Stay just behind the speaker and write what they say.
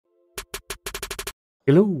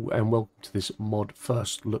Hello and welcome to this mod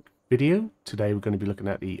first look video. Today we're going to be looking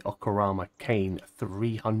at the OCRAMA KANE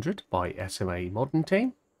 300 by SMI Modern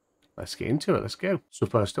Team. Let's get into it, let's go. So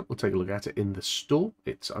first up we'll take a look at it in the store.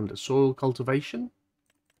 It's under soil cultivation,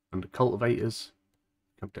 under cultivators,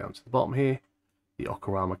 come down to the bottom here, the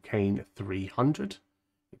OCRAMA KANE 300.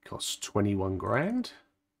 It costs 21 grand.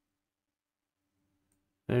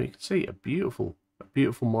 There you can see a beautiful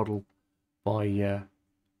model by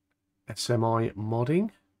SMI modding.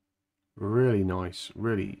 Really nice,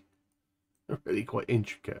 really quite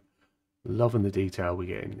intricate. Loving the detail we're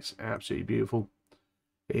getting. It's absolutely beautiful.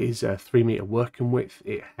 It is a 3-meter working width.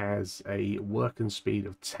 It has a working speed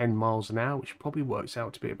of 10 miles an hour, which probably works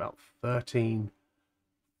out to be about 13,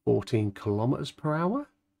 14 kilometers per hour.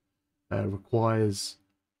 Requires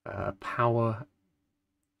power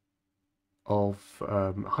of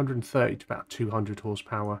 130 to about 200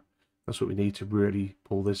 horsepower. That's what we need to really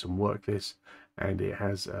pull this and work this. And it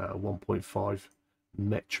has a 1.5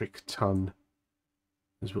 metric ton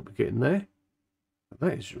is what we're getting there.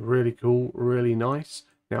 That is really cool, really nice.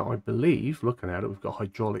 Now I believe, looking at it, we've got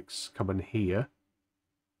hydraulics coming here.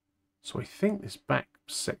 So I think this back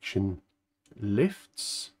section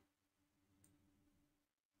lifts.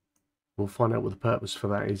 We'll find out what the purpose for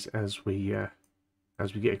that is as we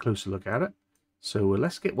get a closer look at it. So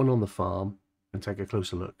let's get one on the farm and take a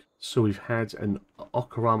closer look. So we've had an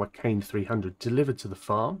OCRAMA KANE 300 delivered to the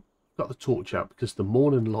farm. Got the torch up because the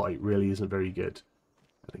morning light really isn't very good.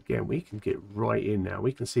 And again, we can get right in now.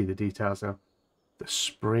 We can see the details now. The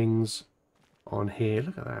springs on here.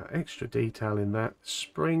 Look at that. Extra detail in that. The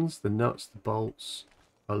springs, the nuts, the bolts.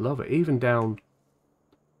 I love it. Even down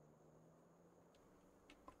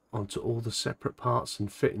onto all the separate parts and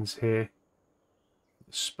fittings here.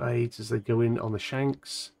 The spades as they go in on the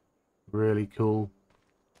shanks. Really cool.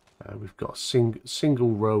 We've got a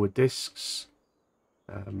single row of discs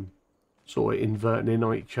sort of inverting in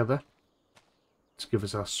on each other to give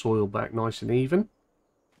us our soil back nice and even.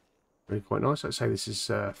 Really quite nice. I'd say this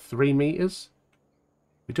is 3 meters.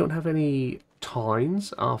 We don't have any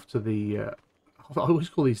tines after the I always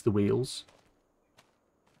call these the wheels.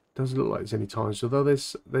 Doesn't look like there's any tines, although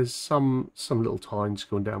there's some little tines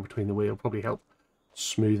going down between the wheel. Probably help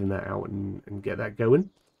smoothing that out and get that going.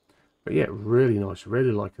 But yeah, really nice.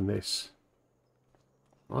 Really liking this.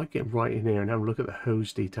 I like getting right in here and having a look at the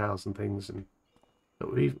hose details and things. And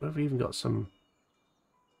we've even got some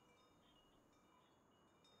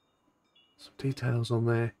details on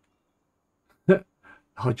there.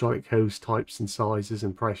 Hydraulic hose types and sizes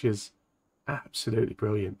and pressures. Absolutely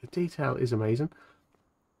brilliant. The detail is amazing.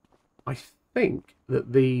 I think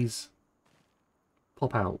that these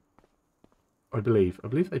pop out. I believe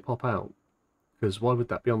they pop out. Because why would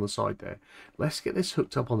that be on the side there? Let's get this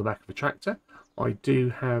hooked up on the back of a tractor. I do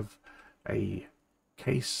have a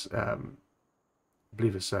case, I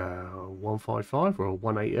believe it's a 155 or a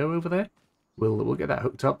 180 over there. We'll get that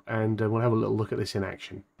hooked up and we'll have a little look at this in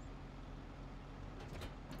action.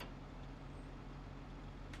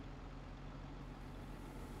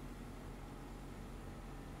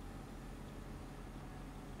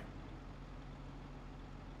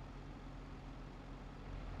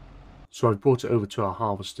 So I've brought it over to our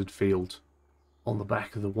harvested field on the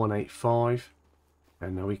back of the 185,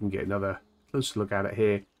 and now we can get another closer look at it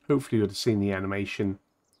here. Hopefully you would have seen the animation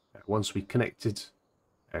once we connected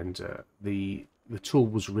and the tool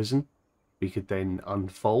was risen. We could then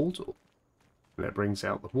unfold, and it brings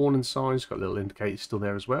out the warning signs. Got a little indicator still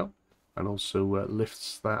there as well, and also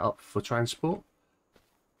lifts that up for transport,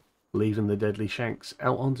 leaving the deadly shanks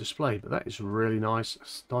out on display. But that is really nice.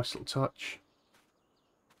 Nice little touch.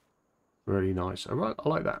 Really nice. I like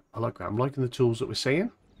that. I like that. I'm liking the tools that we're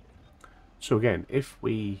seeing. So again, if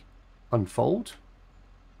we unfold,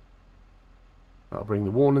 that'll bring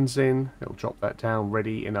the warnings in. It'll drop that down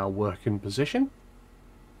ready in our working position.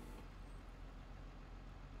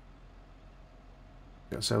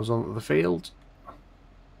 Get ourselves onto the field.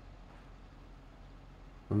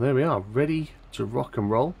 And there we are, ready to rock and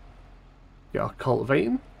roll. Get our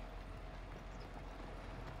cultivating.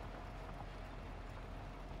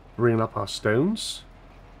 Bringing up our stones.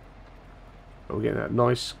 But we're getting that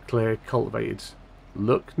nice, clear, cultivated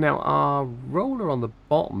look. Now, our roller on the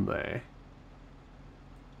bottom there,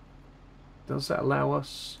 does that allow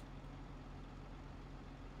us?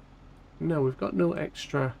 No, we've got no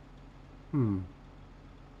extra.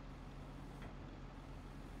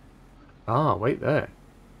 Ah, wait there.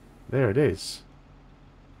 There it is.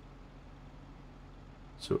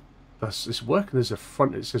 So it's working as a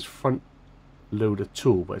front. It says front loader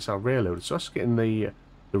tool, but it's our rear loader. So us getting the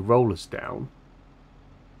rollers down.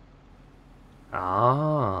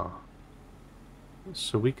 Ah,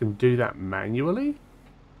 So we can do that manually.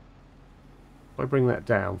 If I bring that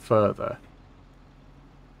down further.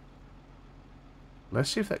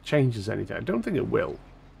 Let's see if that changes anything. I don't think it will.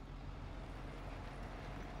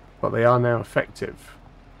 But they are now effective.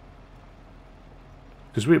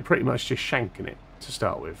 Because we were pretty much just shanking it to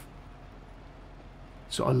start with.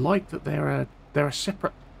 So I like that they're a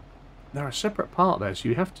separate part there. So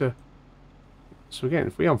you have to. So again,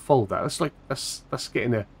 if we unfold that, that's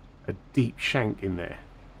getting a deep shank in there.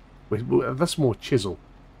 That's more chisel.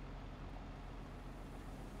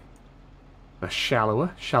 A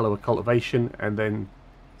shallower cultivation, and then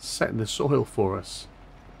setting the soil for us.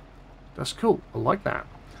 That's cool. I like that.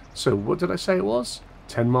 So what did I say it was?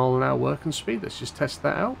 10 mile an hour working speed. Let's just test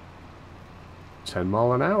that out. 10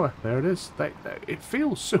 mile an hour. There it is. It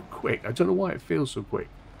feels so quick. I don't know why it feels so quick.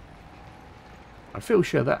 I feel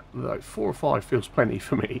sure that like 4 or 5 feels plenty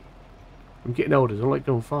for me. I'm getting older. I don't like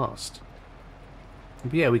going fast.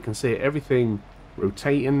 But yeah, we can see everything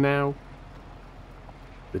rotating now.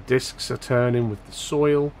 The discs are turning with the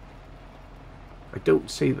soil. I don't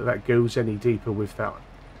see that goes any deeper with that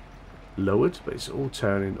lowered, but it's all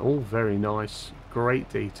turning, all very nice, great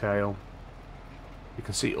detail. You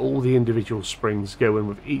can see all the individual springs going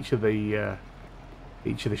with each of the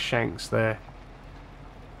shanks there,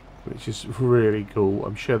 which is really cool.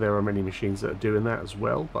 I'm sure there are many machines that are doing that as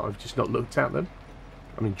well, but I've just not looked at them.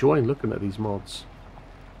 I'm enjoying looking at these mods.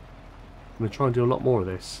 I'm going to try and do a lot more of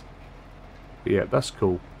this. But yeah, that's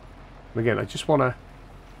cool. And again, I just want to...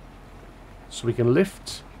 So we can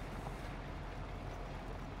lift...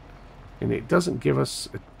 And it doesn't give us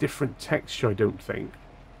a different texture, I don't think.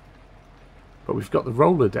 But we've got the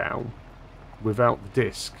roller down without the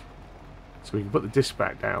disc. So we can put the disc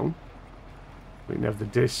back down. We can have the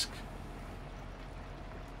disc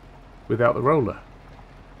without the roller.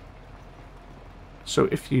 So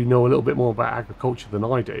if you know a little bit more about agriculture than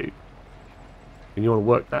I do, and you want to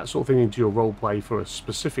work that sort of thing into your role play for a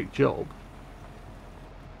specific job,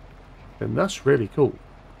 then that's really cool.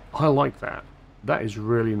 I like that. That is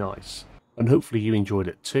really nice. And hopefully you enjoyed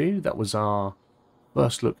it too. That was our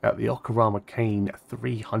first look at the OCRAMA Kane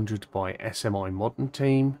 300 by SMI Modern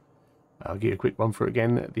Team. I'll give you a quick run through it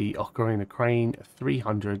again. The OCRAMA Kane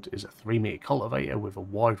 300 is a 3-meter cultivator with a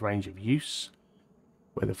wide range of use,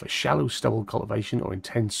 whether for shallow stubble cultivation or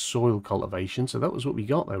intense soil cultivation. So that was what we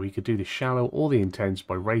got there. We could do the shallow or the intense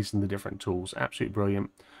by raising the different tools. Absolutely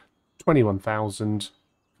brilliant. 21,000,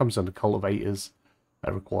 comes under cultivators.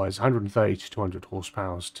 That requires 130 to 200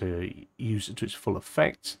 horsepower to use it to its full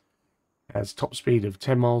effect. It has top speed of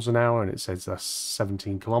 10 miles an hour, and it says that's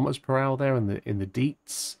 17 kilometers per hour there in the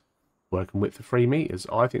deets. Working width of 3 meters.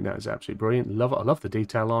 I think that is absolutely brilliant. Love it. I love the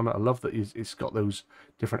detail on it. I love that it's got those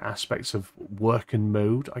different aspects of working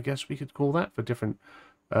mode, I guess we could call that, for different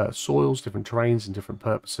soils, different terrains, and different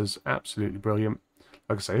purposes. Absolutely brilliant.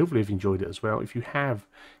 Like I say, hopefully you've enjoyed it as well. If you have,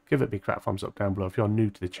 give it a big fat thumbs up down below. If you're new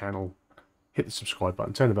to the channel, hit the subscribe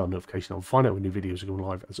button, turn the bell notification on, find out when new videos are going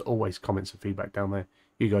live. As always, comments and feedback down there.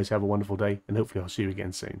 You guys have a wonderful day, and hopefully I'll see you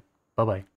again soon. Bye-bye.